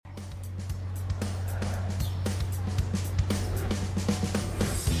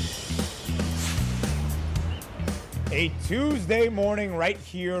A Tuesday morning right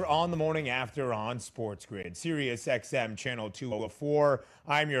here on the Morning After on Sports Grid, Sirius XM Channel 204.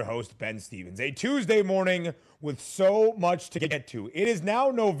 I'm your host, Ben Stevens. A Tuesday morning with so much to get to. It is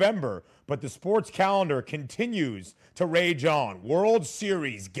now November, but the sports calendar continues to rage on. World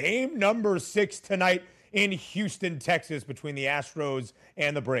Series game number 6 tonight in Houston, Texas, between the Astros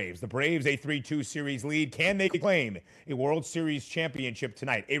and the Braves. The Braves, a 3-2 series lead. Can they claim a World Series championship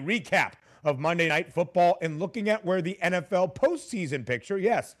tonight? A recap of Monday Night Football and looking at where the NFL postseason picture,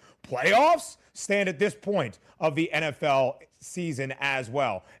 yes, playoffs stand at this point of the NFL season as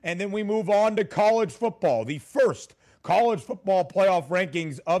well. And then we move on to college football. The first college football playoff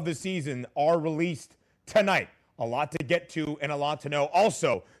rankings of the season are released tonight. A lot to get to and a lot to know.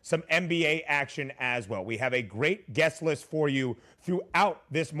 Also, some NBA action as well. We have a great guest list for you throughout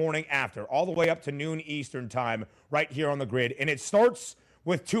this morning after, all the way up to noon Eastern time right here on the grid. And it starts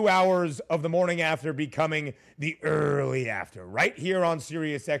with 2 hours of the morning after becoming the early after right here on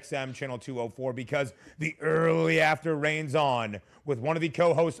Sirius XM Channel 204, because the early after reigns on with one of the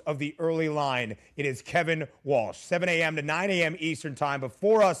co-hosts of the early line. It is Kevin Walsh, 7 a.m. to 9 a.m. Eastern time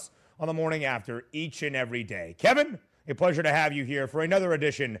before us on the morning after each and every day. Kevin, a pleasure to have you here for another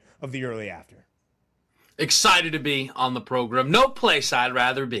edition of the early after. Excited to be on the program. No place I'd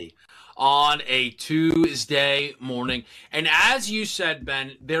rather be on a Tuesday morning. And as you said,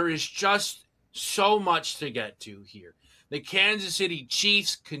 Ben, there is just so much to get to here. The Kansas City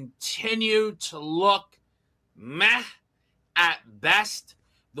Chiefs continue to look meh at best.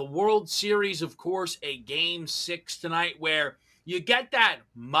 The World Series, of course, a Game 6 tonight where you get that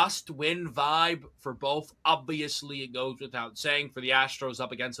must-win vibe for both. Obviously, it goes without saying for the Astros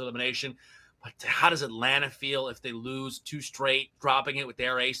up against elimination. But how does Atlanta feel if they lose 2 straight, dropping it with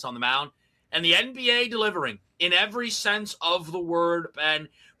their ace on the mound? And the NBA delivering in every sense of the word, and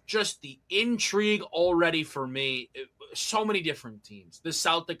just the intrigue already for me. So many different teams. The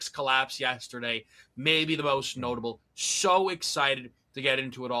Celtics collapse yesterday, maybe the most notable. So excited to get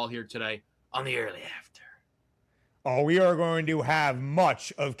into it all here today on the early after. Oh, we are going to have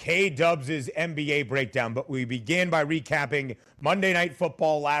much of K-Dubs' NBA breakdown, but we begin by recapping Monday Night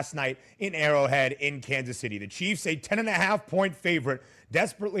Football last night in Arrowhead in Kansas City. The Chiefs, a 10.5-point favorite,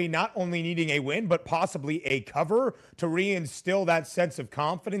 desperately not only needing a win, but possibly a cover to reinstill that sense of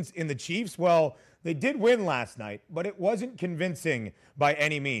confidence in the Chiefs. Well, they did win last night, but it wasn't convincing by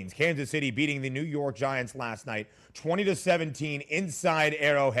any means. Kansas City beating the New York Giants last night, 20-17 inside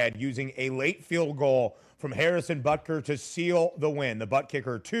Arrowhead, using a late field goal from Harrison Butker to seal the win. The butt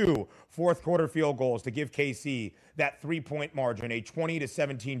kicker, 2 fourth-quarter field goals to give KC that 3-point margin, a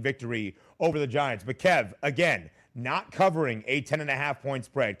 20-17 victory over the Giants. But Kev, again, not covering a 10.5-point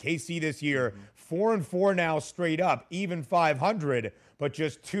spread. KC this year, 4-4 now straight up, even 500, but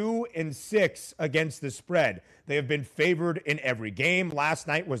just 2-6 against the spread. They have been favored in every game. Last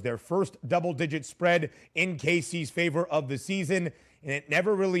night was their first double-digit spread in KC's favor of the season, and it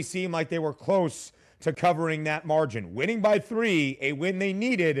never really seemed like they were close to covering that margin. Winning by 3, a win they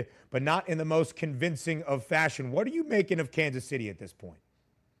needed, but not in the most convincing of fashion. What are you making of Kansas City at this point?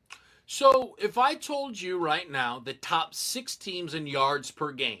 So if I told you right now the top 6 teams in yards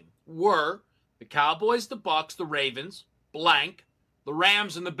per game were the Cowboys, the Bucks, the Ravens, blank, the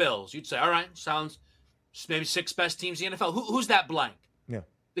Rams, and the Bills, you'd say, all right, sounds maybe 6 best teams in the NFL. Who's that blank? Yeah.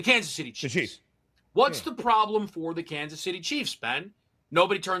 The Kansas City Chiefs. The Chiefs. What's the problem for the Kansas City Chiefs, Ben?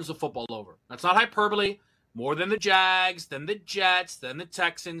 Nobody turns the football over. That's not hyperbole. More than the Jags, than the Jets, than the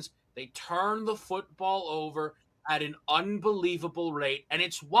Texans. They turn the football over at an unbelievable rate. And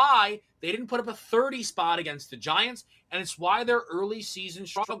it's why they didn't put up a 30 spot against the Giants. And it's why their early season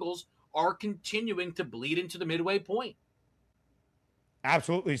struggles are continuing to bleed into the midway point.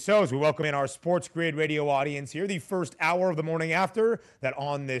 Absolutely so. As we welcome in our Sports Grid radio audience here, the first hour of the morning after, that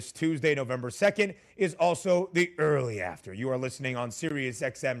on this Tuesday, November 2nd, is also the early after. You are listening on Sirius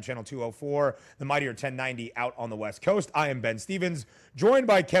XM Channel 204, the mightier 1090 out on the West Coast. I am Ben Stevens, joined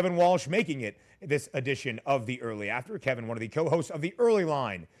by Kevin Walsh, making it this edition of the early after. Kevin, one of the co-hosts of the early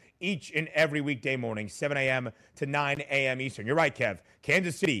line, each and every weekday morning, 7 a.m. to 9 a.m. Eastern. You're right, Kev.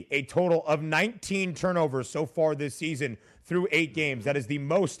 Kansas City, a total of 19 turnovers so far this season through 8 games. That is the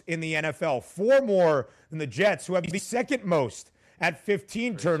most in the NFL. 4 more than the Jets, who have the second most at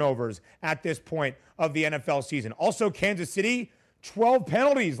 15 turnovers at this point of the NFL season. Also, Kansas City, 12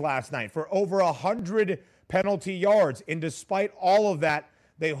 penalties last night for over 100 penalty yards. And despite all of that,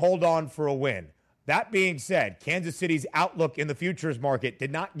 they hold on for a win. That being said, Kansas City's outlook in the futures market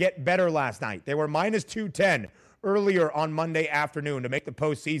did not get better last night. They were minus 210 earlier on Monday afternoon to make the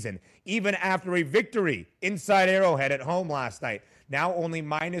postseason, even after a victory inside Arrowhead at home last night. Now only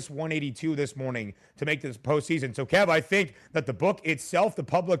minus 182 this morning to make this postseason. So, Kev, I think that the book itself, the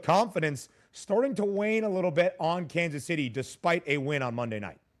public confidence, starting to wane a little bit on Kansas City despite a win on Monday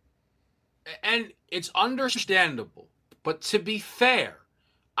night. And it's understandable. But to be fair,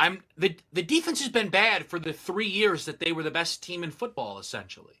 the defense has been bad for the 3 years that they were the best team in football,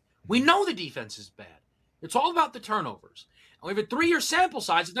 essentially. We know the defense is bad. It's all about the turnovers. And we have a 3-year sample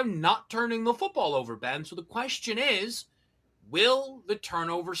size of them not turning the football over, Ben. So the question is, will the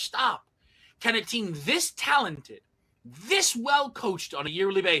turnover stop? Can a team this talented, this well-coached on a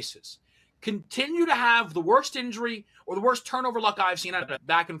yearly basis, continue to have the worst injury or the worst turnover luck I've seen?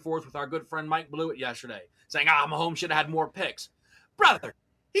 Back and forth with our good friend Mike Blewett yesterday, saying, Mahomes should have had more picks. Brother,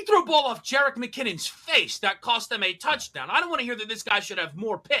 he threw a ball off Jerick McKinnon's face that cost them a touchdown. I don't want to hear that this guy should have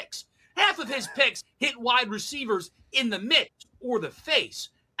more picks. Half of his picks hit wide receivers in the midst or the face.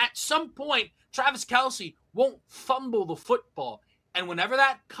 At some point, Travis Kelce won't fumble the football. And whenever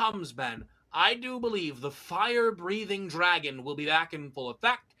that comes, Ben, I do believe the fire-breathing dragon will be back in full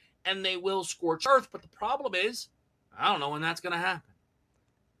effect, and they will scorch earth. But the problem is, I don't know when that's going to happen.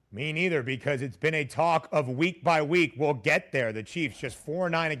 Me neither, because it's been a talk of week by week. We'll get there. The Chiefs just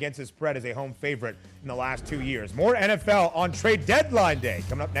 4-9 against the spread as a home favorite in the last 2 years. More NFL on trade deadline day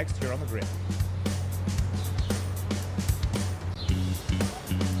coming up next here on The Grid.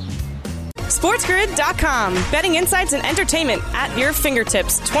 SportsGrid.com. Betting insights and entertainment at your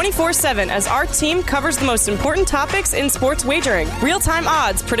fingertips 24/7 as our team covers the most important topics in sports wagering. Real-time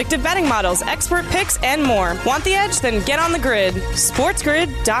odds, predictive betting models, expert picks, and more. Want the edge? Then get on the grid.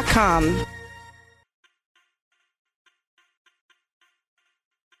 SportsGrid.com.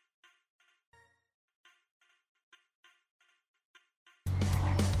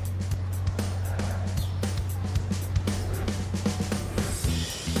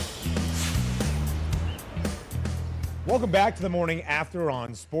 Welcome back to the morning after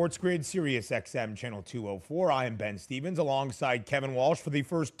on Sports Grid, Sirius XM Channel 204. I am Ben Stevens alongside Kevin Walsh for the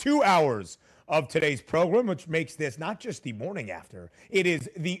first 2 hours of today's program, which makes this not just the morning after, it is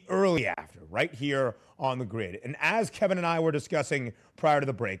the early after right here on the Grid. And as Kevin and I were discussing prior to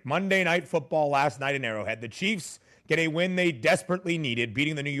the break, Monday Night Football last night in Arrowhead, the Chiefs get a win they desperately needed,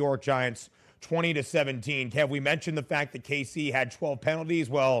 beating the New York Giants 20-17. Kev, we mentioned the fact that KC had 12 penalties.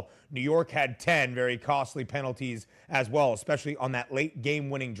 Well, New York had 10 very costly penalties as well, especially on that late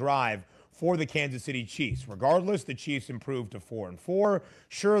game-winning drive for the Kansas City Chiefs. Regardless, the Chiefs improved to 4-4.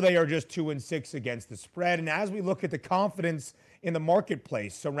 Sure, they are just 2-6 against the spread. And as we look at the confidence in the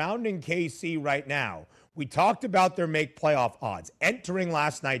marketplace surrounding KC right now, we talked about their make playoff odds. Entering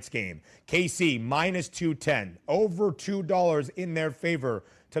last night's game, KC minus 210, over $2 in their favor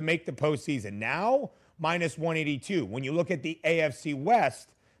to make the postseason. Now, minus 182. When you look at the AFC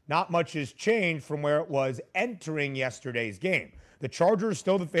West, not much has changed from where it was entering yesterday's game. The Chargers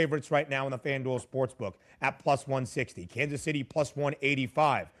still the favorites right now in the FanDuel Sportsbook at plus 160. Kansas City plus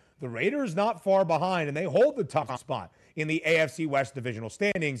 185. The Raiders not far behind, and they hold the top spot in the AFC West divisional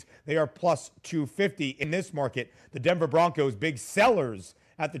standings. They are plus 250 in this market. The Denver Broncos, big sellers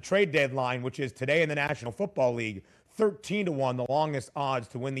at the trade deadline, which is today in the National Football League, 13-1, the longest odds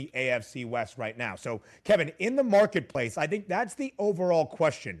to win the AFC West right now. So, Kevin, in the marketplace, I think that's the overall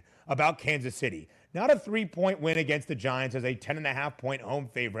question about Kansas City. Not a 3-point win against the Giants as a 10.5-point home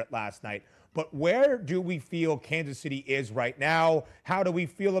favorite last night, but where do we feel Kansas City is right now? How do we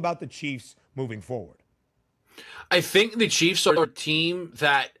feel about the Chiefs moving forward? I think the Chiefs are a team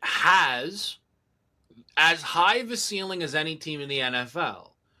that has as high of a ceiling as any team in the NFL.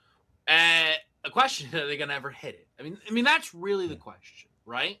 A question, are they going to ever hit it? I mean, that's really the question,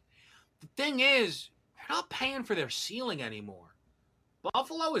 right? The thing is, they're not paying for their ceiling anymore.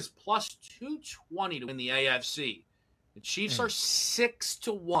 Buffalo is plus 220 to win the AFC. The Chiefs are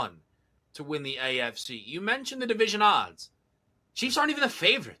 6-1 to win the AFC. You mentioned the division odds. Chiefs aren't even the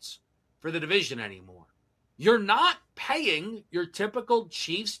favorites for the division anymore. You're not paying your typical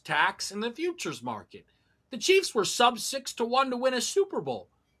Chiefs tax in the futures market. The Chiefs were sub 6-1 to win a Super Bowl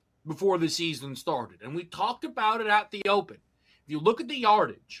before the season started. And we talked about it at the Open. If you look at the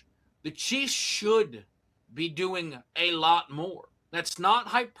yardage, the Chiefs should be doing a lot more. That's not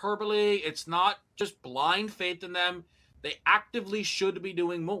hyperbole. It's not just blind faith in them. They actively should be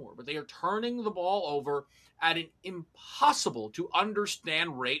doing more, but they are turning the ball over at an impossible to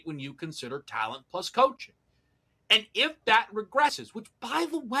understand rate when you consider talent plus coaching. And if that regresses, which, by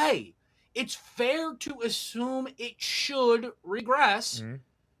the way, it's fair to assume it should regress,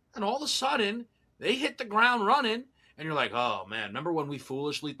 and all of a sudden, they hit the ground running, and you're like, oh, man, remember when we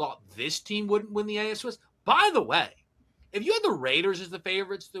foolishly thought this team wouldn't win the AFC West? By the way, if you had the Raiders as the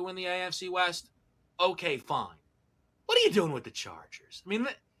favorites to win the AFC West, okay, fine. What are you doing with the Chargers? I mean,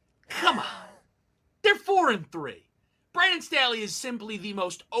 come on. They're 4-3. Brandon Staley is simply the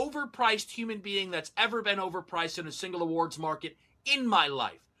most overpriced human being that's ever been overpriced in a single awards market in my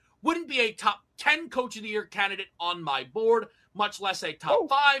life. Wouldn't be a top 10 Coach of the Year candidate on my board, much less a top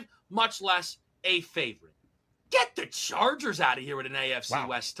 5, much less a favorite. Get the Chargers out of here with an AFC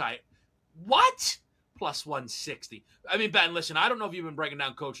West type. What? Plus 160. I mean, Ben, listen, I don't know if you've been breaking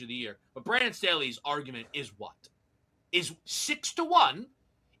down Coach of the Year, but Brandon Staley's argument is what? Is 6-1.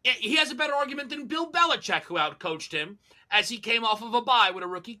 He has a better argument than Bill Belichick, who outcoached him as he came off of a bye with a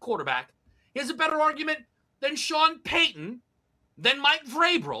rookie quarterback. He has a better argument than Sean Payton, than Mike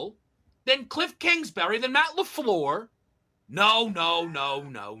Vrabel, than Cliff Kingsbury, than Matt LaFleur. No.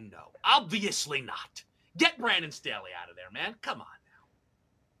 Obviously not. Get Brandon Staley out of there, man. Come on.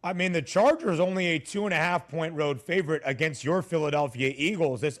 I mean, the Chargers only a 2.5-point road favorite against your Philadelphia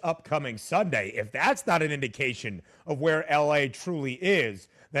Eagles this upcoming Sunday. If that's not an indication of where LA truly is,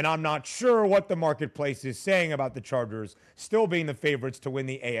 then I'm not sure what the marketplace is saying about the Chargers still being the favorites to win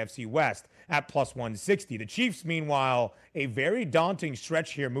the AFC West at plus 160. The Chiefs, meanwhile, a very daunting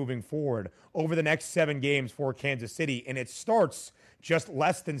stretch here moving forward over the next 7 games for Kansas City, and it starts just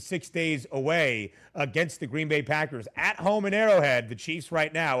less than 6 days away against the Green Bay Packers at home in Arrowhead. The Chiefs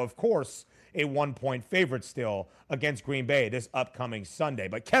right now, of course, a 1-point favorite still against Green Bay this upcoming Sunday.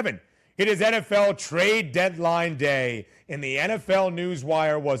 But Kevin, it is NFL trade deadline day, and the NFL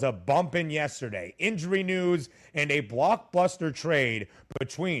Newswire was a bumpin' yesterday. Injury news and a blockbuster trade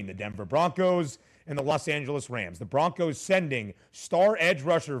between the Denver Broncos and the Los Angeles Rams. The Broncos sending star edge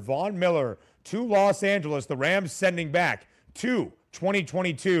rusher Von Miller to Los Angeles. The Rams sending back 2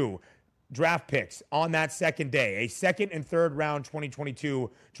 2022 draft picks on that second day. A second and third round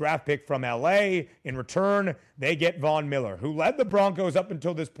 2022 draft pick from LA. In return, they get Von Miller, who led the Broncos up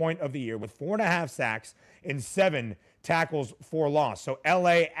until this point of the year with 4.5 sacks and 7 tackles for loss. So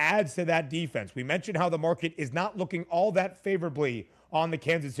LA adds to that defense. We mentioned how the market is not looking all that favorably on the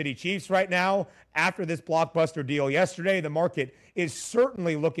Kansas City Chiefs right now. After this blockbuster deal yesterday, the market is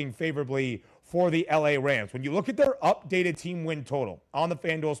certainly looking favorably for the LA Rams. When you look at their updated team win total on the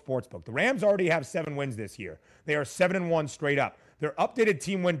FanDuel Sportsbook, the Rams already have 7 wins this year. They are 7-1 straight up. Their updated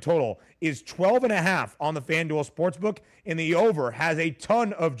team win total is 12.5 on the FanDuel Sportsbook, and the over has a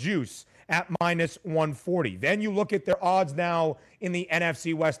ton of juice at minus 140. Then you look at their odds now in the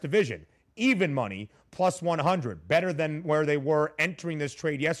NFC West division. Even money, plus 100, better than where they were entering this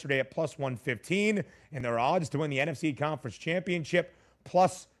trade yesterday at plus 115, and their odds to win the NFC Conference Championship,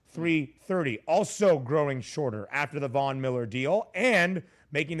 plus 330, also growing shorter after the Von Miller deal and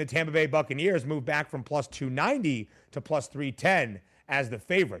making the Tampa Bay Buccaneers move back from plus 290 to plus 310 as the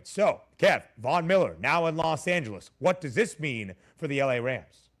favorite. So, Kev, Von Miller now in Los Angeles. What does this mean for the LA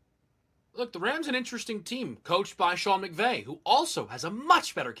Rams? Look, the Rams an interesting team, coached by Sean McVay, who also has a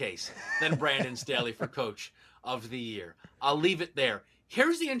much better case than Brandon Staley for Coach of the Year. I'll leave it there.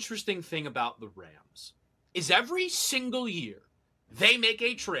 Here's the interesting thing about the Rams, is every single year they make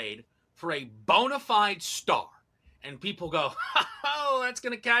a trade for a bona fide star, and people go, oh, that's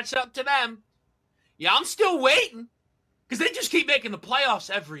going to catch up to them. Yeah, I'm still waiting, because they just keep making the playoffs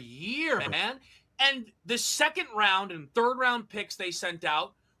every year, man. And the second round and third round picks they sent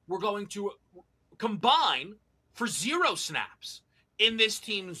out were going to combine for 0 snaps in this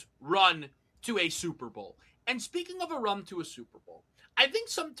team's run to a Super Bowl. And speaking of a run to a Super Bowl, I think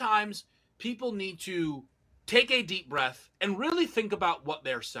sometimes people need to take a deep breath and really think about what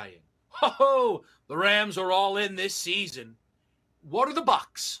they're saying. Oh, the Rams are all in this season. What are the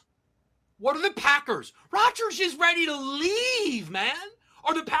Bucks? What are the Packers? Rodgers is ready to leave, man.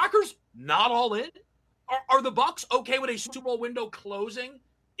 Are the Packers not all in? Are the Bucks okay with a Super Bowl window closing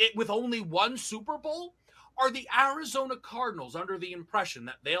it with only 1 Super Bowl? Are the Arizona Cardinals under the impression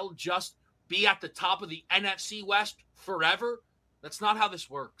that they'll just be at the top of the NFC West forever? That's not how this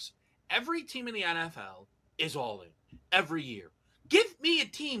works. Every team in the NFL is all in every year. Give me a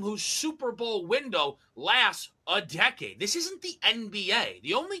team whose Super Bowl window lasts a decade. This isn't the NBA.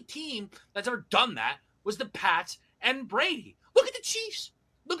 The only team that's ever done that was the Pats and Brady. Look at the Chiefs.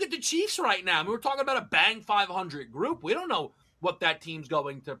 Look at the Chiefs right now. I mean, we're talking about a bang 500 group. We don't know what that team's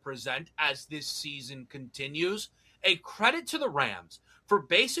going to present as this season continues. A credit to the Rams for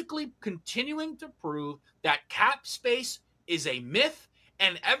basically continuing to prove that cap space is a myth,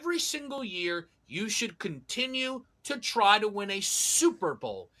 and every single year you should continue to try to win a Super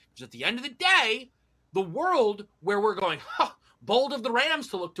Bowl. Because at the end of the day, the world where we're going, bold of the Rams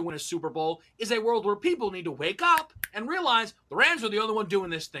to look to win a Super Bowl, is a world where people need to wake up and realize the Rams are the only one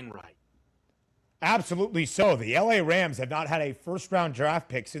doing this thing right. Absolutely so. The LA Rams have not had a first-round draft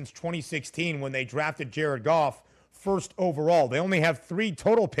pick since 2016 when they drafted Jared Goff first overall. They only have 3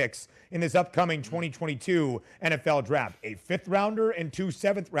 total picks in this upcoming 2022 NFL draft. A 5th rounder and 2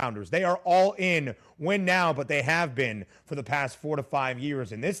 7th rounders. They are all in win now, but they have been for the past 4 to 5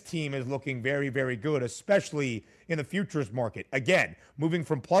 years. And this team is looking very, very good, especially in the futures market. Again, moving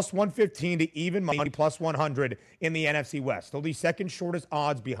from plus 115 to even money, plus 100 in the NFC West. Still the second shortest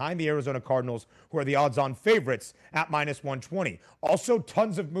odds behind the Arizona Cardinals, who are the odds-on favorites at minus 120. Also,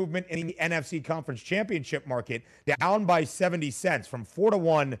 tons of movement in the NFC Conference Championship market, down by 70 cents from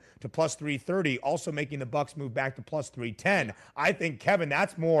 4-1 to plus 330, also making the Bucs move back to plus 310. I think, Kevin,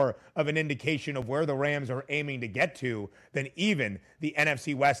 that's more of an indication of where the Rams are aiming to get to than even the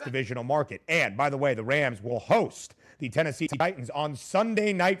NFC West divisional market. And, by the way, the Rams will host the Tennessee Titans on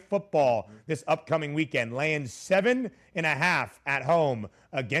Sunday Night Football this upcoming weekend, laying 7.5 at home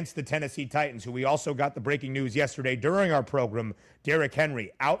against the Tennessee Titans, who we also got the breaking news yesterday during our program. Derrick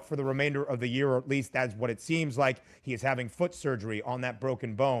Henry out for the remainder of the year, or at least that's what it seems like. He is having foot surgery on that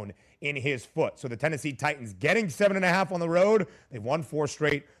broken bone in his foot. So the Tennessee Titans getting 7.5 on the road. They've won 4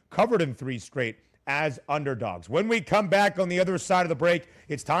 straight, covered in 3 straight as underdogs. When we come back on the other side of the break,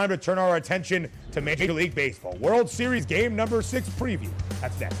 it's time to turn our attention to Major League Baseball. World Series game number 6 preview.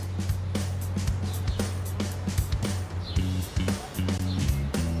 That's next.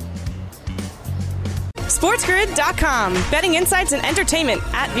 SportsGrid.com. Betting insights and entertainment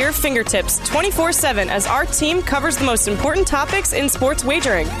at your fingertips 24/7 as our team covers the most important topics in sports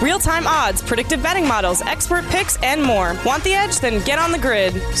wagering. Real-time odds, predictive betting models, expert picks, and more. Want the edge? Then get on the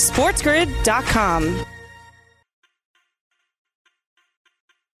grid. SportsGrid.com.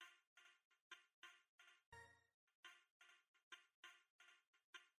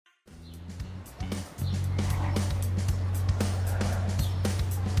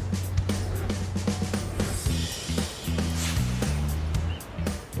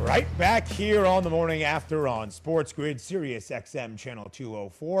 Right back here on the morning after on Sports Grid, Sirius XM Channel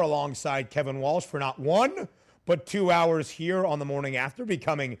 204, alongside Kevin Walsh for not 1, but 2 hours here on the morning after,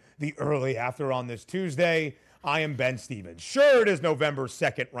 becoming the early after on this Tuesday. I am Ben Stevens. Sure, it is November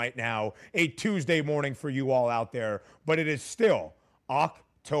 2nd right now, a Tuesday morning for you all out there, but it is still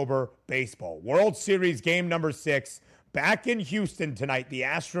October baseball. World Series game number 6, back in Houston tonight. The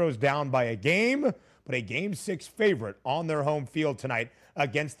Astros down by a game, but a game 6 favorite on their home field tonight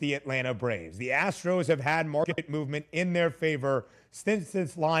against the Atlanta Braves. The Astros have had market movement in their favor since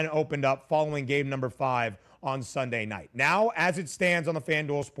this line opened up following game number 5 on Sunday night. Now, as it stands on the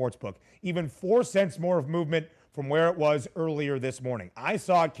FanDuel Sportsbook, even 4 cents more of movement from where it was earlier this morning. I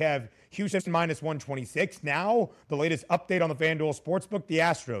saw it, Kev, Houston minus 126. Now, the latest update on the FanDuel Sportsbook, the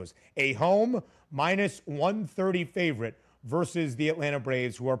Astros, a home minus 130 favorite versus the Atlanta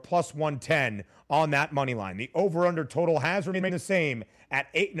Braves, who are plus 110 on that money line. The over-under total has remained the same at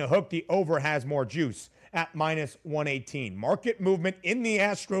 8.5. The over has more juice at minus 118. Market movement in the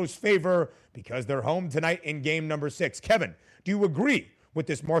Astros' favor because they're home tonight in game number 6. Kevin, do you agree with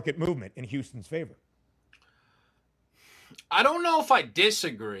this market movement in Houston's favor? I don't know if I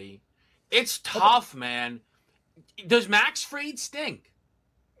disagree. It's tough, man. Does Max Fried stink?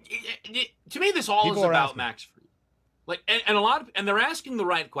 To me, this all is about Max Fried. And they're asking the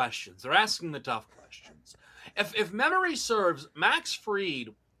right questions. They're asking the tough questions. If memory serves, Max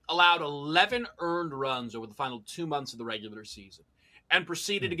Fried allowed 11 earned runs over the final 2 months of the regular season and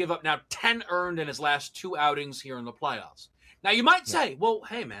proceeded to give up now 10 earned in his last 2 outings here in the playoffs. Now, you might say, well,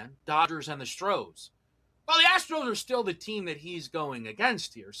 hey, man, Dodgers and the Stros. Well, the Astros are still the team that he's going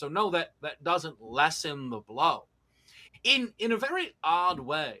against here, so no, that doesn't lessen the blow. In a very odd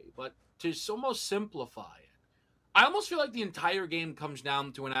way, but to almost simplify it, I almost feel like the entire game comes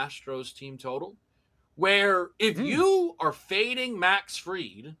down to an Astros team total, where if you are fading Max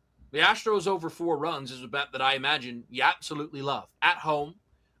Fried, the Astros over 4 runs is a bet that I imagine you absolutely love at home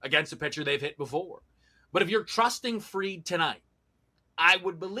against a pitcher they've hit before. But if you're trusting Fried tonight, I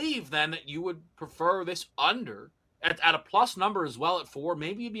would believe then that you would prefer this under at a plus number as well at 4.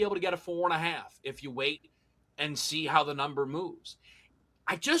 Maybe you'd be able to get a 4.5 if you wait and see how the number moves.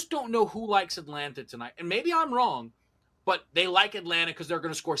 I just don't know who likes Atlanta tonight. And maybe I'm wrong, but they like Atlanta because they're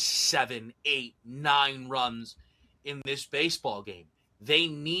going to score 7, 8, 9 runs in this baseball game. They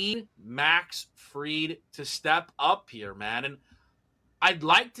need Max Fried to step up here, man. And I'd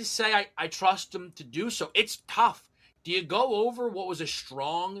like to say I trust him to do so. It's tough. Do you go over what was a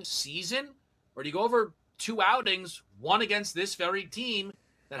strong season, or do you go over 2 outings, one against this very team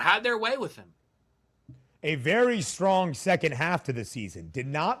that had their way with him? A very strong second half to the season. Did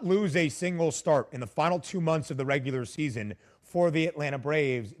not lose a single start in the final 2 months of the regular season for the Atlanta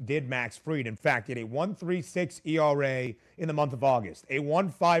Braves did Max Fried. In fact, he had a 1.36 ERA in the month of August, a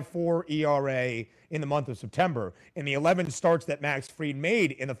 1.54 ERA in the month of September. In the 11 starts that Max Fried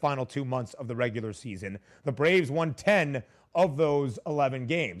made in the final 2 months of the regular season, the Braves won 10 of those 11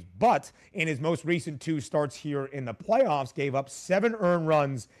 games. But in his most recent 2 starts here in the playoffs, gave up 7 earned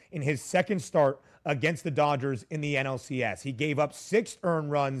runs in his second start against the Dodgers in the NLCS. He gave up 6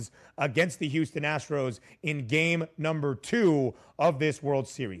 earned runs against the Houston Astros in game number 2 of this World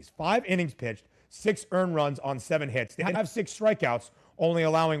Series. 5 innings pitched, 6 earned runs on 7 hits. They have 6 strikeouts, only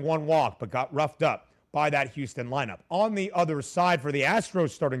allowing 1 walk, but got roughed up by that Houston lineup. On the other side for the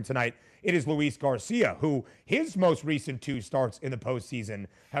Astros starting tonight, it is Luis Garcia, who his most recent 2 starts in the postseason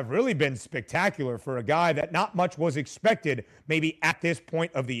have really been spectacular for a guy that not much was expected maybe at this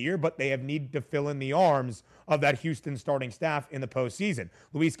point of the year, but they have needed to fill in the arms of that Houston starting staff in the postseason.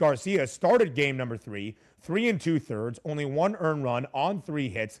 Luis Garcia started game number 3, 3 2/3, only 1 earned run on 3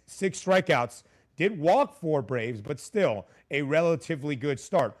 hits, 6 strikeouts, did walk 4 Braves, but still a relatively good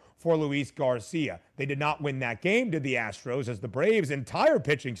start for Luis Garcia. They did not win that game, did the Astros, as the Braves' entire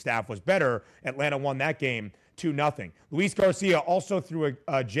pitching staff was better. Atlanta won that game 2-0. Luis Garcia also threw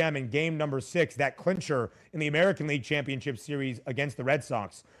a gem in game number 6, that clincher in the American League Championship Series against the Red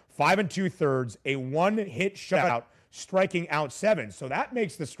Sox. 5 2/3, a 1-hit shutout, striking out 7. So that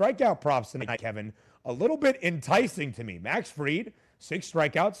makes the strikeout props tonight, Kevin, a little bit enticing to me. Max Fried, 6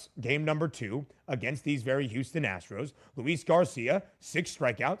 strikeouts, game number 2 against these very Houston Astros. Luis Garcia, 6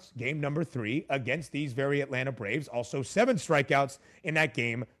 strikeouts, game number 3 against these very Atlanta Braves. Also 7 strikeouts in that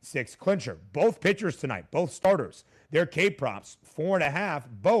game 6 clincher. Both pitchers tonight, both starters, their K props,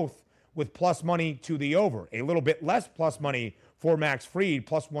 4.5, both with plus money to the over. A little bit less plus money for Max Fried,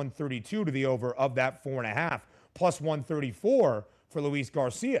 plus 132 to the over of that 4.5, plus 134 for Luis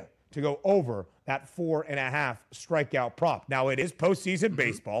Garcia to go over that 4.5 strikeout prop. Now, it is postseason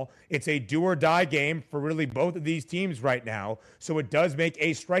baseball. It's a do-or-die game for really both of these teams right now, so it does make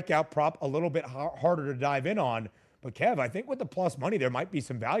a strikeout prop a little bit harder to dive in on. But, Kev, I think with the plus money, there might be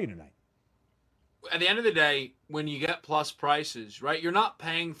some value tonight. At the end of the day, when you get plus prices, right, you're not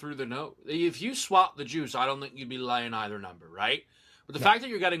paying through the nose. If you swap the juice, I don't think you'd be laying either number, right? But the fact that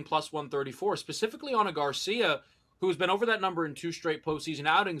you're getting plus 134, specifically on a Garcia who has been over that number in 2 straight postseason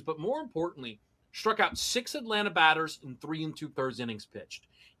outings, but more importantly, struck out 6 Atlanta batters in 3 2/3 innings pitched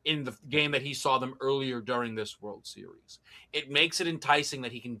in the game that he saw them earlier during this World Series. It makes it enticing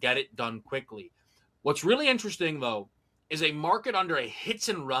that he can get it done quickly. What's really interesting, though, is a market under a hits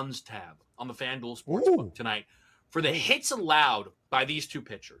and runs tab on the FanDuel Sportsbook tonight for the hits allowed by these 2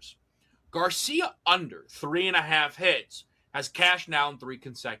 pitchers. Garcia under 3.5 hits has cashed now in 3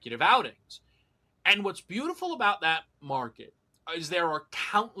 consecutive outings. And what's beautiful about that market is there are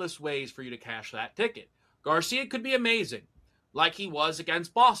countless ways for you to cash that ticket. Garcia could be amazing, like he was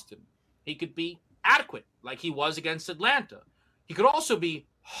against Boston. He could be adequate, like he was against Atlanta. He could also be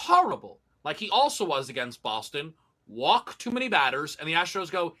horrible, like he also was against Boston, walk too many batters, and the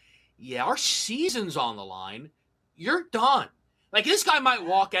Astros go, yeah, our season's on the line. You're done. Like, this guy might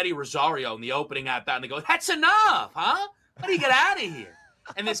walk Eddie Rosario in the opening at-bat, and they go, that's enough, huh? How do you get out of here?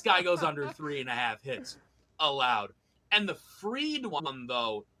 And this guy goes under 3.5 hits allowed. And the Fried one,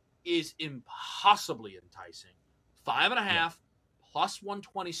 though, is impossibly enticing. 5.5 plus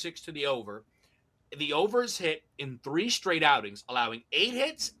 126 to the over. The over is hit in 3 straight outings, allowing 8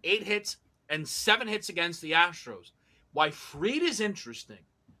 hits, and 7 hits against the Astros. Why Fried is interesting,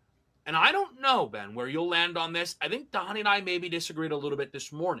 and I don't know, Ben, where you'll land on this. I think Donnie and I maybe disagreed a little bit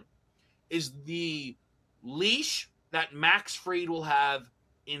this morning, is the leash that Max Fried will have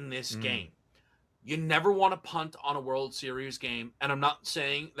in this game. You never want to punt on a World Series game, and I'm not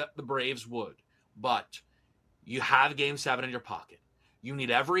saying that the Braves would, but you have Game 7 in your pocket. You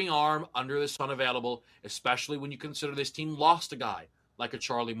need every arm under the sun available, especially when you consider this team lost a guy like a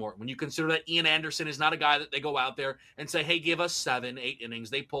Charlie Morton. When you consider that Ian Anderson is not a guy that they go out there and say, hey, give us 7, 8 innings.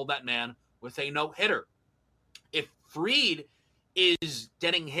 They pulled that man with a no-hitter. If Fried is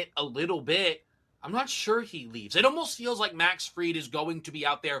getting hit a little bit, I'm not sure he leaves. It almost feels like Max Fried is going to be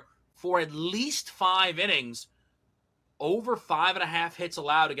out there for at least 5 innings. Over 5.5 hits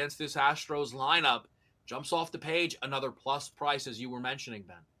allowed against this Astros lineup. Jumps off the page, another plus price, as you were mentioning,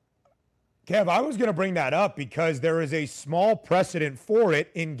 Ben. Kev, I was going to bring that up because there is a small precedent for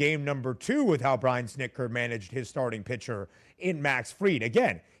it in game number 2 with how Brian Snitker managed his starting pitcher in Max Fried.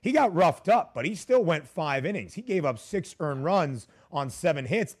 Again, he got roughed up, but he still went 5 innings. He gave up 6 earned runs on 7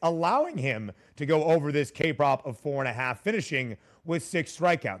 hits, allowing him to go over this K-prop of 4.5, finishing with 6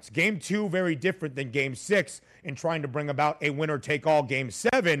 strikeouts. Game 2, very different than Game 6 in trying to bring about a winner-take-all Game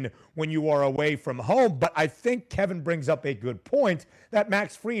 7 when you are away from home. But I think Kevin brings up a good point that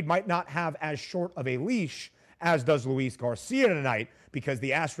Max Fried might not have as short of a leash as does Luis Garcia tonight, because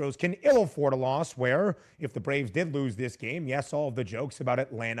the Astros can ill afford a loss where, if the Braves did lose this game, yes, all of the jokes about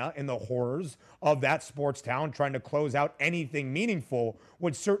Atlanta and the horrors of that sports town trying to close out anything meaningful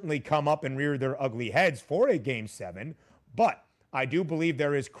would certainly come up and rear their ugly heads for a Game 7. But I do believe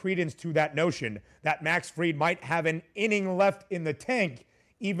there is credence to that notion that Max Fried might have an inning left in the tank,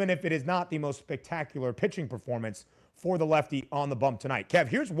 even if it is not the most spectacular pitching performance for the lefty on the bump tonight. Kev,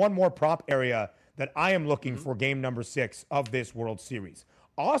 here's one more prop area that I am looking for game number 6 of this World Series.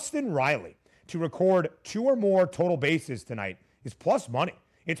 Austin Riley to record 2 or more total bases tonight is plus money.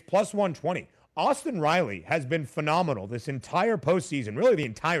 It's plus 120. Austin Riley has been phenomenal this entire postseason, really the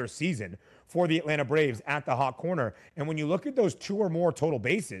entire season, for the Atlanta Braves at the hot corner. And when you look at those 2 or more total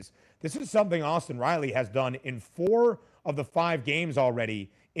bases, this is something Austin Riley has done in 4 of the 5 games already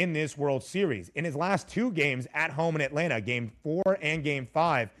in this World Series. In his last 2 games at home in Atlanta, Game 4 and Game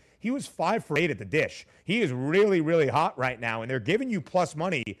 5, he was 5 for 8 at the dish. He is really, really hot right now, and they're giving you plus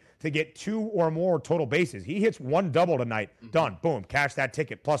money to get 2 or more total bases. He hits 1 double tonight. Done. Boom. Cash that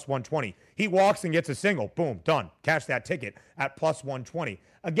ticket. Plus 120. He walks and gets a single. Boom. Done. Cash that ticket at plus 120.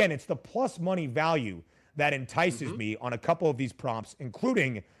 Again, it's the plus money value that entices me on a couple of these props,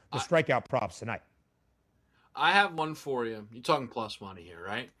 including the strikeout props tonight. I have one for you. You're talking plus money here,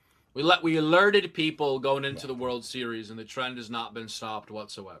 right? We alerted people going into the World Series, and the trend has not been stopped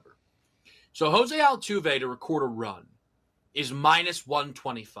whatsoever. So Jose Altuve to record a run is minus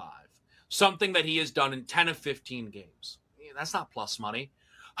 125, something that he has done in 10 of 15 games. Yeah, that's not plus money.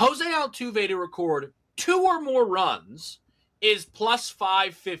 Jose Altuve to record 2 or more runs is plus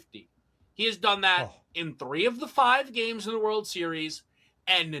 550. He has done that in 3 of the 5 games in the World Series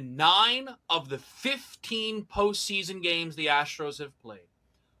and 9 of the 15 postseason games the Astros have played.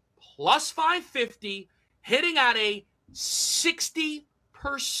 Plus 550, hitting at a 60%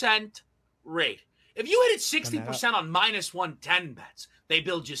 rate. If you hit it 60% on minus 110 bets, they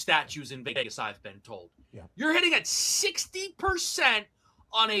build you statues in Vegas, I've been told. Yeah. You're hitting at 60%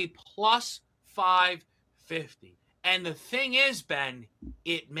 on a plus 550. And the thing is, Ben,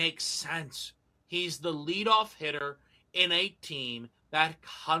 it makes sense. He's the leadoff hitter in a team that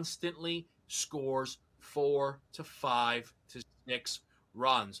constantly scores 4 to 5 to 6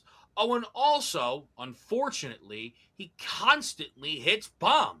 runs. Oh, and also, unfortunately, he constantly hits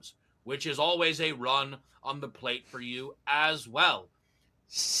bombs, which is always a run on the plate for you as well.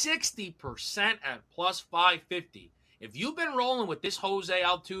 60% at plus 550. If you've been rolling with this Jose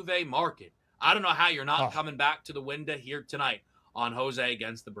Altuve market, I don't know how you're not coming back to the window here tonight on Jose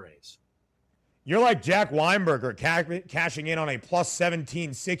against the Braves. You're like Jack Weinberger cashing in on a plus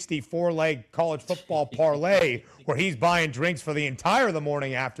 1760 4-leg college football parlay where he's buying drinks for the entire The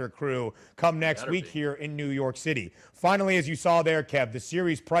Morning After crew come next week here in New York City. Finally, as you saw there, Kev, the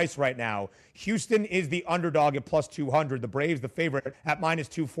series price right now, Houston is the underdog at plus 200. The Braves the favorite at minus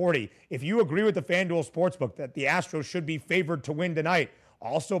 240. If you agree with the FanDuel Sportsbook that the Astros should be favored to win tonight,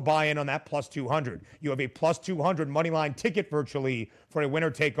 also buy in on that plus 200. You have a plus 200 money line ticket virtually for a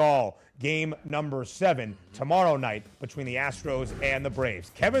winner-take-all game number 7 tomorrow night between the Astros and the Braves.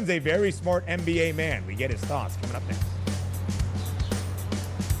 Kevin's a very smart NBA man. We get his thoughts coming up next.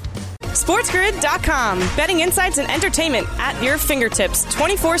 SportsGrid.com. Betting insights and entertainment at your fingertips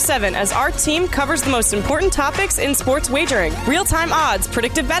 24/7 as our team covers the most important topics in sports wagering. Real-time odds,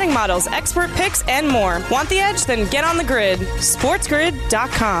 predictive betting models, expert picks, and more. Want the edge? Then get on the grid.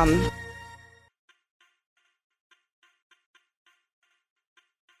 SportsGrid.com.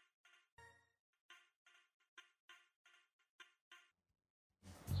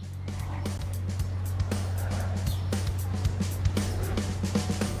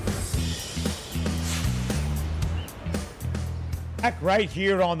 Back right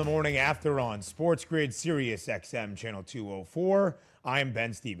here on The Morning After on Sports Grid, Sirius XM, Channel 204. I'm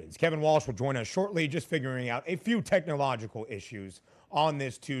Ben Stevens. Kevin Walsh will join us shortly, just figuring out a few technological issues on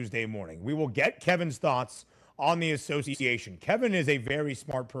this Tuesday morning. We will get Kevin's thoughts on the association. Kevin is a very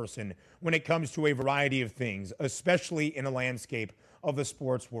smart person when it comes to a variety of things, especially in the landscape of the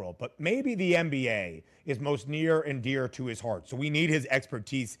sports world. But maybe the NBA is most near and dear to his heart. So we need his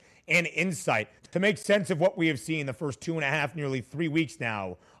expertise and insight to make sense of what we have seen the first 2.5, nearly 3 weeks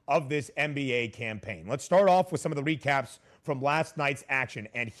now of this NBA campaign. Let's start off with some of the recaps from last night's action.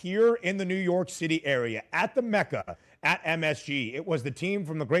 And here in the New York City area, at the Mecca, at MSG, it was the team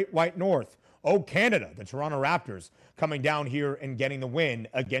from the Great White North Oh, Canada, the Toronto Raptors coming down here and getting the win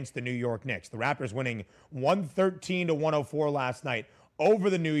against the New York Knicks. The Raptors winning 113-104 last night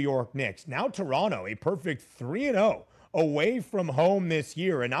over the New York Knicks. Now Toronto, a perfect 3-0 away from home this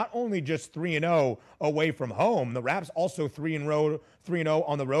year. And not only just 3-0 away from home, the Raps also 3-0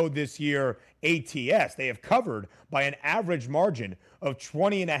 on the road this year ATS. They have covered by an average margin of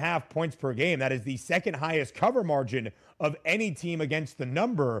 20.5 points per game. That is the second highest cover margin of any team against the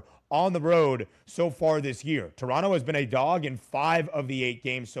number on the road so far this year. Toronto has been a dog in 5 of the 8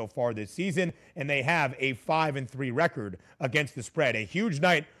 games so far this season, and they have a 5-3 record against the spread. A huge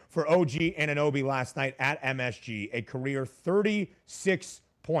night for OG Anunoby last night at MSG. A career 36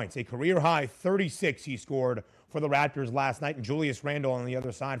 points, a career high 36 he scored for the Raptors last night. And Julius Randle on the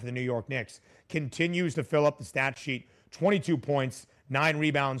other side for the New York Knicks continues to fill up the stat sheet. 22 points, 9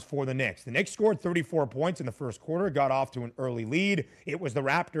 rebounds for the Knicks. The Knicks scored 34 points in the first quarter, got off to an early lead. It was the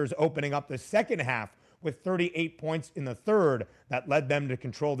Raptors opening up the second half with 38 points in the third that led them to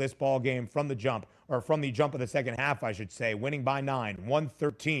control this ball game from the jump of the second half, I should say, winning by 9,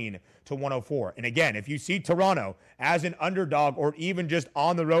 113-104. And again, if you see Toronto as an underdog or even just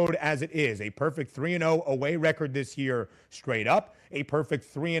on the road as it is, a perfect 3-0 away record this year straight up, a perfect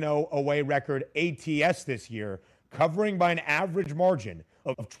 3-0 away record ATS this year, covering by an average margin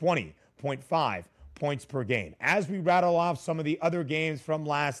of 20.5 points per game. As we rattle off some of the other games from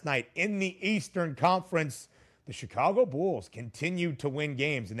last night in the Eastern Conference, the Chicago Bulls continued to win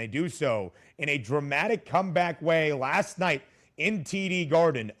games, and they do so in a dramatic comeback way last night in TD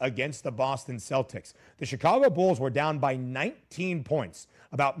Garden against the Boston Celtics. The Chicago Bulls were down by 19 points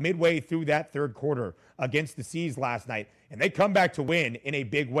about midway through that third quarter against the C's last night, and they come back to win in a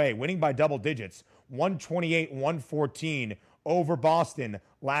big way, winning by double digits, 128-114 over Boston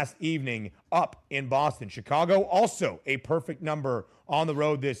last evening up in Boston. Chicago also a perfect number on the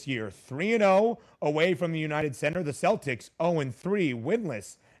road this year. 3-0 away from the United Center. The Celtics 0-3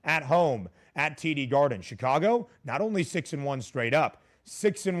 winless at home at TD Garden. Chicago not only 6-1 straight up,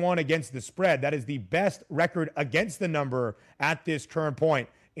 6-1 against the spread. That is the best record against the number at this current point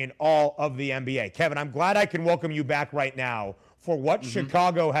in all of the NBA. Kevin, I'm glad I can welcome you back right now for what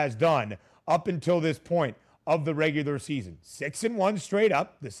Chicago has done up until this point of the regular season. 6-1 straight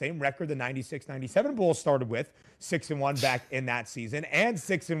up, the same record the 96-97 Bulls started with, 6-1 back in that season, and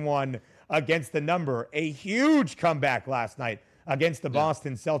 6-1 against the number. A huge comeback last night against the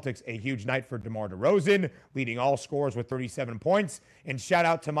Boston Celtics. A huge night for DeMar DeRozan, leading all scorers with 37 points. And shout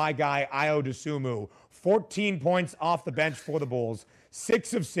out to my guy, Ayo Dosunmu, 14 points off the bench for the Bulls,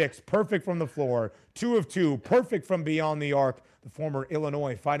 6 of 6, perfect from the floor, 2 of 2, perfect from beyond the arc. The former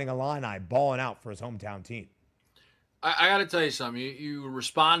Illinois Fighting Illini balling out for his hometown team. I got to tell you something. You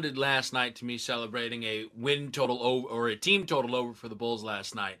responded last night to me celebrating a win total over or a team total over for the Bulls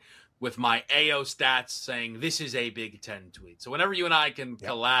last night with my AO stats saying this is a Big Ten tweet. So whenever you and I can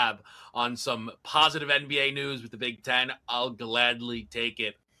collab on some positive NBA news with the Big Ten, I'll gladly take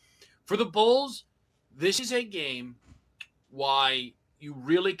it. For the Bulls, this is a game why you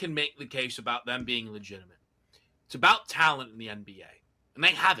really can make the case about them being legitimate. It's about talent in the NBA, and they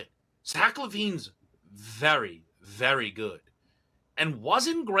have it. Zach LaVine's very, very good and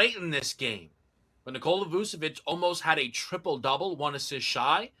wasn't great in this game. But Nikola Vucevic almost had a triple-double, 1 assist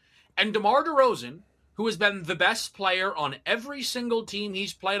shy. And DeMar DeRozan, who has been the best player on every single team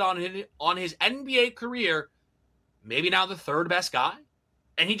he's played on his NBA career, maybe now the third best guy.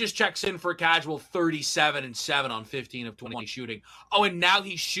 And he just checks in for a casual 37-7 on 15 of 20 shooting. Oh, and now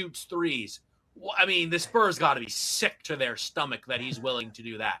he shoots threes. I mean, the Spurs got to be sick to their stomach that he's willing to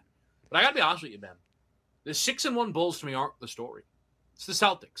do that. But I got to be honest with you, Ben. The 6-1 Bulls to me aren't the story. It's the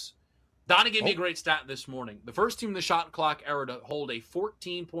Celtics. Donnie gave me a great stat this morning. The first team in the shot clock era to hold a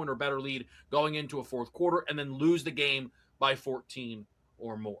 14-point or better lead going into a fourth quarter and then lose the game by 14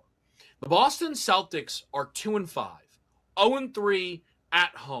 or more. The Boston Celtics are 2-5, 0-3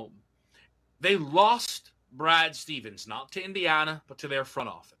 at home. They lost Brad Stevens, not to Indiana, but to their front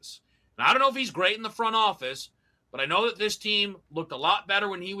office. Now, I don't know if he's great in the front office, but I know that this team looked a lot better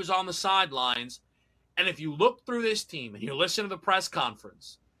when he was on the sidelines. And if you look through this team and you listen to the press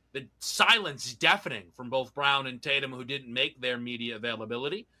conference, the silence deafening from both Brown and Tatum, who didn't make their media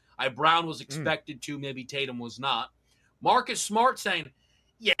availability. Brown was expected to, maybe Tatum was not. Marcus Smart saying,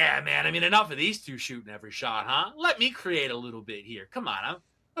 yeah, man, I mean, enough of these two shooting every shot, huh? Let me create a little bit here. Come on, I'm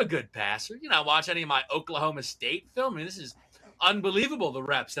a good passer. You know, watch any of my Oklahoma State film. I mean, this is unbelievable, the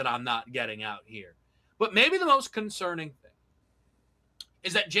reps that I'm not getting out here. But maybe the most concerning thing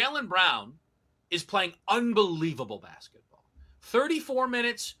is that Jaylen Brown is playing unbelievable basketball. 34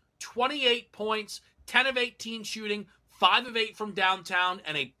 minutes, 28 points, 10 of 18 shooting, 5 of 8 from downtown,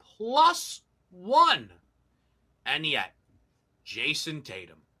 and a plus One. And yet, Jason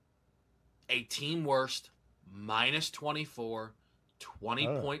Tatum, a team worst, minus 24,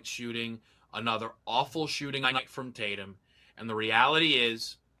 20-point shooting, another awful shooting night from Tatum. And the reality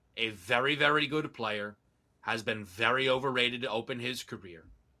is, a very, very good player has been very overrated to open his career.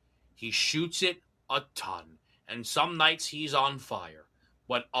 He shoots it a ton, and some nights he's on fire.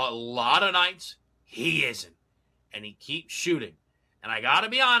 But a lot of nights, he isn't. And he keeps shooting. And I got to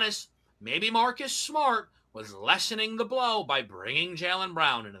be honest, maybe Marcus Smart was lessening the blow by bringing Jaylen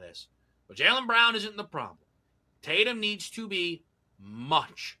Brown into this. But Jaylen Brown isn't the problem. Tatum needs to be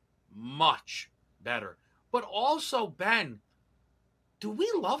much, much better. But also, Ben, do we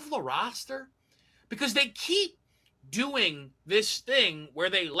love the roster? Because they keep doing this thing where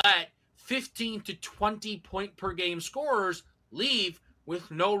they let 15 to 20 point per game scorers leave with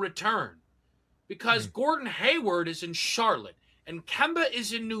no return. Because Gordon Hayward is in Charlotte and Kemba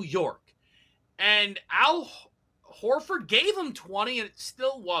is in New York. And Al Horford gave him 20 and it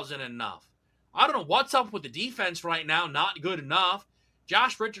still wasn't enough. I don't know what's up with the defense right now. Not good enough.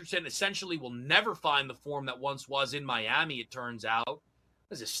 Josh Richardson essentially will never find the form that once was in Miami, it turns out.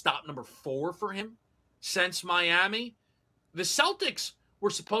 This is stop number 4 for him since Miami. The Celtics were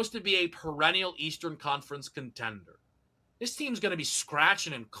supposed to be a perennial Eastern Conference contender. This team's going to be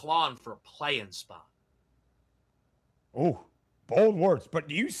scratching and clawing for a play-in spot. Oh, bold words. But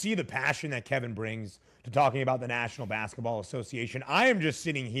do you see the passion that Kevin brings to talking about the National Basketball Association? I am just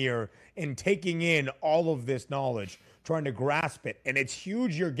sitting here and taking in all of this knowledge, trying to grasp it. And it's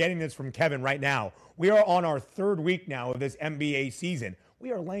huge you're getting this from Kevin right now. We are on our 3rd week now of this NBA season.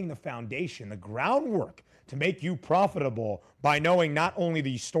 We are laying the foundation, the groundwork to make you profitable by knowing not only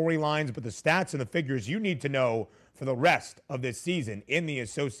the storylines, but the stats and the figures you need to know for the rest of this season in the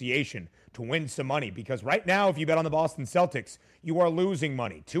association to win some money. Because right now, if you bet on the Boston Celtics, you are losing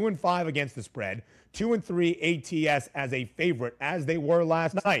money. 2-5 against the spread, 2-3 ATS as a favorite, as they were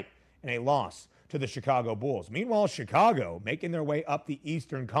last night, and a loss to the Chicago Bulls. Meanwhile, Chicago making their way up the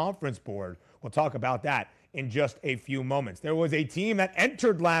Eastern Conference board. We'll talk about that in just a few moments. There was a team that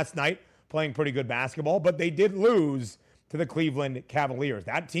entered last night playing pretty good basketball, but they did lose to the Cleveland Cavaliers.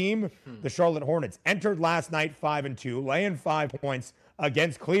 That team, the Charlotte Hornets, entered last night 5-2, laying 5 points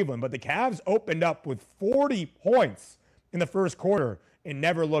against Cleveland. But the Cavs opened up with 40 points in the first quarter and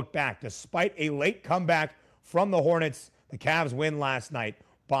never looked back. Despite a late comeback from the Hornets, the Cavs win last night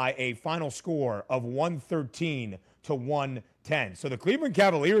by a final score of 113 to 110. So the Cleveland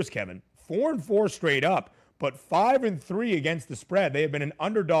Cavaliers, Kevin, 4-4 straight up, but 5-3 against the spread. They have been an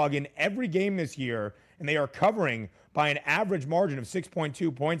underdog in every game this year, and they are covering by an average margin of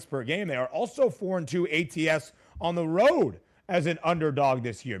 6.2 points per game. They are also 4-2 ATS on the road as an underdog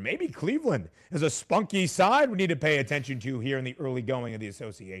this year. Maybe Cleveland is a spunky side we need to pay attention to here in the early going of the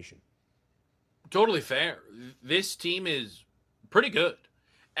association. Totally fair. This team is pretty good.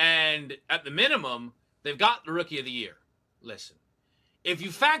 And at the minimum, they've got the Rookie of the Year. Listen, if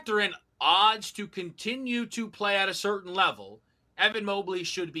you factor in odds to continue to play at a certain level, Evan Mobley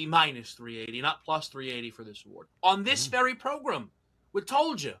should be minus 380, not plus 380 for this award. On this very program, we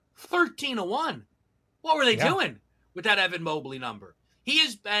told you, 13-1. What were they doing with that Evan Mobley number? He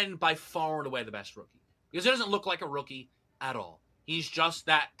has been by far and away the best rookie because he doesn't look like a rookie at all. He's just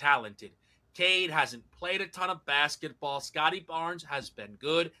that talented. Cade hasn't played a ton of basketball. Scotty Barnes has been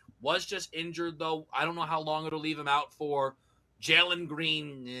good. Was just injured, though. I don't know how long it'll leave him out for. Jalen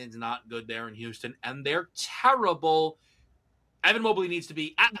Green is not good there in Houston, and they're terrible. Evan Mobley needs to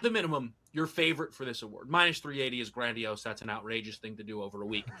be, at the minimum, your favorite for this award. Minus 380 is grandiose. That's an outrageous thing to do over a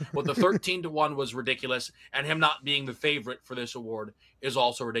week. But the 13-1 was ridiculous, and him not being the favorite for this award is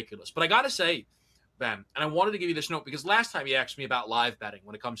also ridiculous. But I got to say, Ben, and I wanted to give you this note because last time you asked me about live betting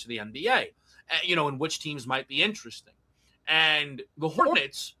when it comes to the NBA, and which teams might be interesting. And the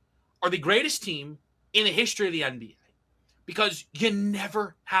Hornets are the greatest team in the history of the NBA because you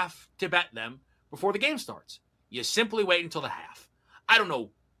never have to bet them before the game starts. You simply wait until the half. I don't know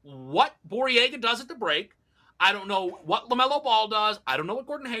what Borrega does at the break. I don't know what LaMelo Ball does. I don't know what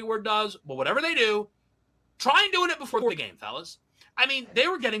Gordon Hayward does. But whatever they do, try and doing it before the game, fellas. I mean, they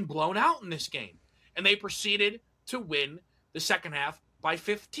were getting blown out in this game. And they proceeded to win the second half by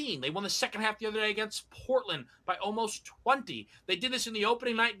 15. They won the second half the other day against Portland by almost 20. They did this in the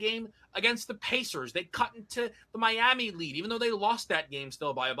opening night game against the Pacers. They cut into the Miami lead, even though they lost that game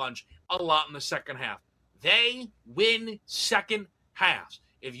still by a bunch, a lot in the second half. They win second halves.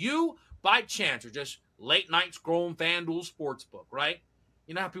 If you, by chance, are just late night scrolling FanDuel Sportsbook, right?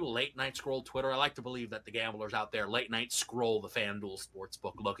 You know how people late night scroll Twitter? I like to believe that the gamblers out there late night scroll the FanDuel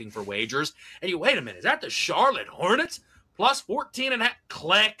Sportsbook looking for wagers. And you, wait a minute, is that the Charlotte Hornets? Plus 14.5.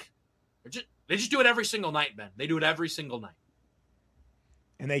 Click. They just do it every single night, Ben. They do it every single night.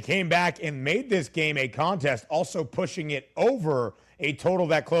 And they came back and made this game a contest, also pushing it over a total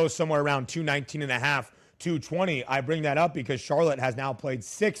that closed somewhere around 219.5, 220. I bring that up because Charlotte has now played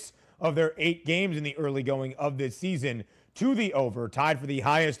 6 of their 8 games in the early going of this season to the over, tied for the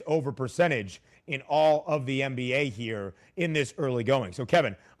highest over percentage in all of the NBA here in this early going. So,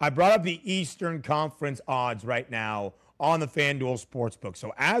 Kevin, I brought up the Eastern Conference odds right now on the FanDuel Sportsbook.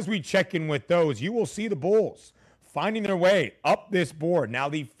 So as we check in with those, you will see the Bulls finding their way up this board. Now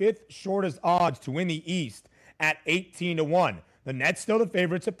the 5th shortest odds to win the East at 18-1. The Nets still the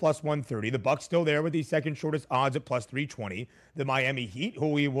favorites at plus 130. The Bucks still there with the second shortest odds at plus 320. The Miami Heat, who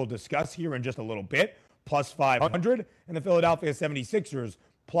we will discuss here in just a little bit, plus 500. And the Philadelphia 76ers,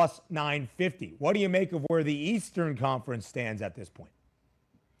 plus 950. What do you make of where the Eastern Conference stands at this point?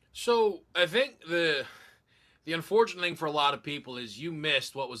 So I think the unfortunate thing for a lot of people is you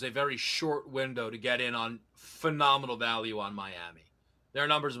missed what was a very short window to get in on phenomenal value on Miami. Their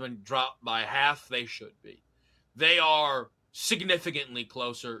numbers have been dropped by half. They should be. They are significantly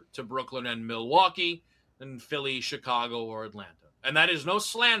closer to Brooklyn and Milwaukee than Philly, Chicago, or Atlanta. And that is no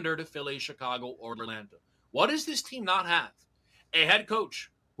slander to Philly, Chicago, or Atlanta. What does this team not have? A head coach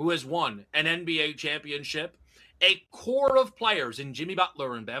who has won an NBA championship, a core of players in Jimmy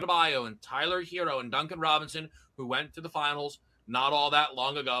Butler and Bam Adebayo and Tyler Hero and Duncan Robinson, who went to the finals not all that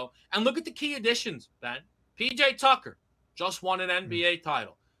long ago. And look at the key additions, Ben. PJ Tucker just won an NBA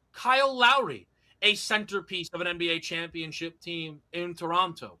title. Kyle Lowry, a centerpiece of an NBA championship team in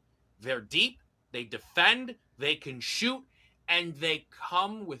Toronto. They're deep, they defend, they can shoot, and they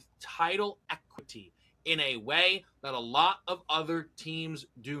come with title equity in a way that a lot of other teams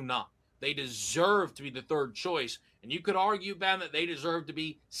do not. They deserve to be the third choice. And you could argue, Ben, that they deserve to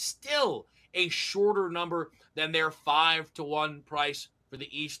be still a shorter number than their 5-1 price for the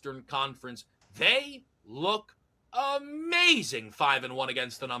Eastern Conference. They look amazing 5-1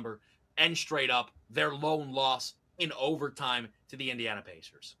 against the number. And straight up, their lone loss in overtime to the Indiana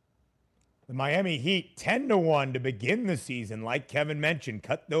Pacers. The Miami Heat 10-1 to begin the season. Like Kevin mentioned,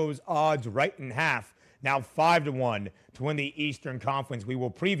 cut those odds right in half. Now 5-1 to win the Eastern Conference. We will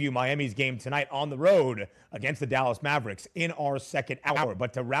preview Miami's game tonight on the road against the Dallas Mavericks in our second hour.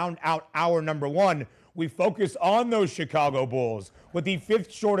 But to round out hour number 1, we focus on those Chicago Bulls with the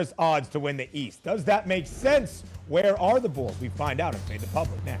 5th shortest odds to win the East. Does that make sense? Where are the Bulls? We find out and Fade the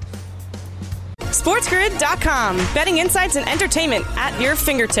Public next. SportsGrid.com. Betting insights and entertainment at your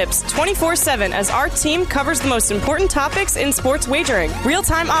fingertips 24/7 as our team covers the most important topics in sports wagering.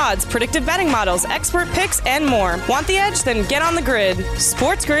 Real-time odds, predictive betting models, expert picks, and more. Want the edge? Then get on the grid.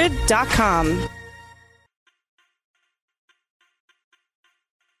 SportsGrid.com.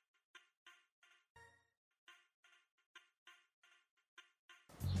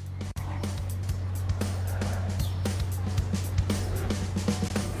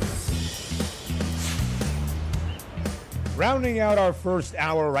 Rounding out our first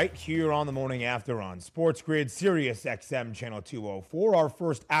hour right here on the Morning After on Sports Grid, Sirius XM Channel 204. Our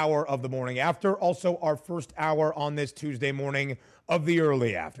first hour of the Morning After. Also our first hour on this Tuesday morning of the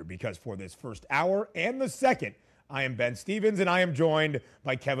Early After. Because for this first hour and the second, I am Ben Stevens and I am joined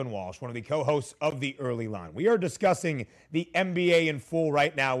by Kevin Walsh, one of the co-hosts of the Early Line. We are discussing the NBA in full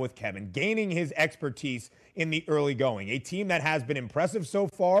right now with Kevin, gaining his expertise in the early going. A team that has been impressive so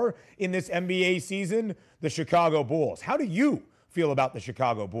far in this NBA season, the Chicago Bulls. How do you feel about the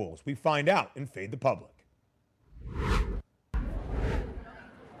Chicago Bulls? We find out in Fade the Public.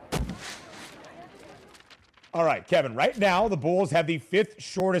 All right, Kevin, right now the Bulls have the 5th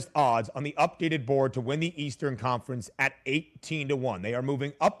shortest odds on the updated board to win the Eastern Conference at 18-1. They are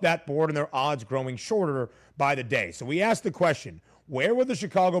moving up that board and their odds growing shorter by the day. So we asked the question, where will the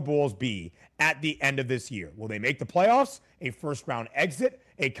Chicago Bulls be at the end of this year? Will they make the playoffs, a first-round exit,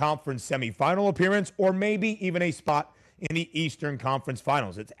 a conference semifinal appearance, or maybe even a spot in the Eastern Conference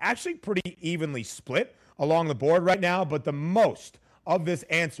Finals? It's actually pretty evenly split along the board right now, but the most of this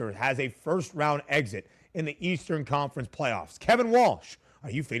answer has a first-round exit in the Eastern Conference playoffs. Kevin Walsh,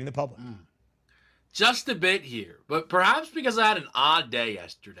 are you fading the public? Just a bit here, but perhaps because I had an odd day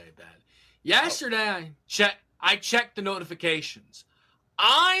yesterday, Ben. Yesterday, I checked the notifications.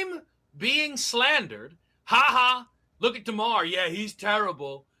 I'm being slandered. Ha ha. Look at DeMar. Yeah, he's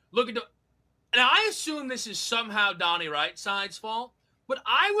terrible. Look at and I assume this is somehow Donnie Right-Side's fault, but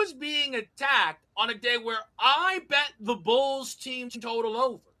I was being attacked on a day where I bet the Bulls team total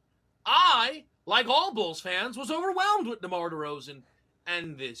over. I, like all Bulls fans, was overwhelmed with DeMar DeRozan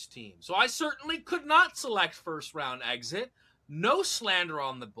and this team. So I certainly could not select first round exit. No slander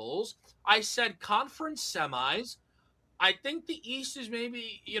on the Bulls. I said conference semis. I think the East is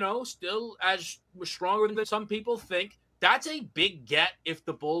maybe, still as stronger than some people think. That's a big get if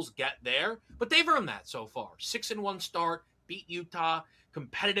the Bulls get there, but they've earned that so far. 6-1 start, beat Utah,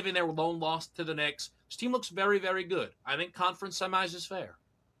 competitive in their lone loss to the Knicks. This team looks very, very good. I think conference semis is fair.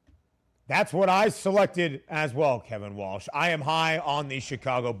 That's what I selected as well, Kevin Walsh. I am high on the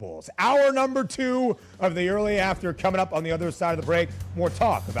Chicago Bulls. Hour number 2 of the early after coming up on the other side of the break. More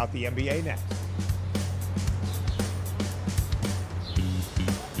talk about the NBA next.